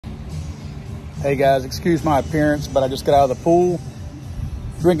Hey guys, excuse my appearance, but I just got out of the pool,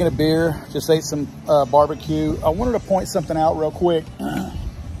 drinking a beer, just ate some barbecue. I wanted to point something out real quick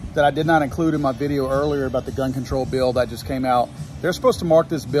that I did not include in my video earlier about the gun control bill that just came out. They're supposed to mark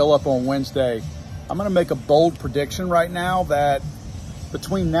this bill up on Wednesday. I'm gonna make a bold prediction right now that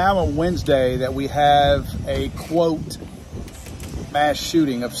between now and Wednesday that we have a, quote, mass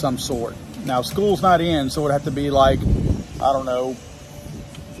shooting of some sort. Now, school's not in, so it would have to be like, I don't know,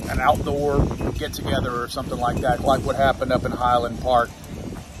 an outdoor get-together or something like that, like what happened up in Highland Park.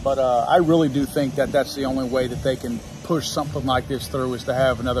 But I really do think that that's the only way that they can push something like this through, is to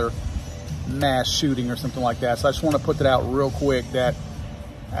have another mass shooting or something like that. So I just want to put that out real quick.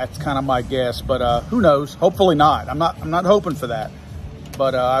 That's kind of my guess, but who knows? Hopefully not. I'm not hoping for that.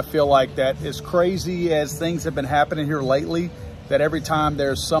 But I feel like that, as crazy as things have been happening here lately, that every time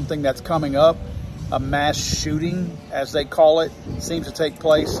there's something that's coming up, a mass shooting, as they call it, seems to take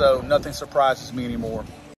place, so nothing surprises me anymore.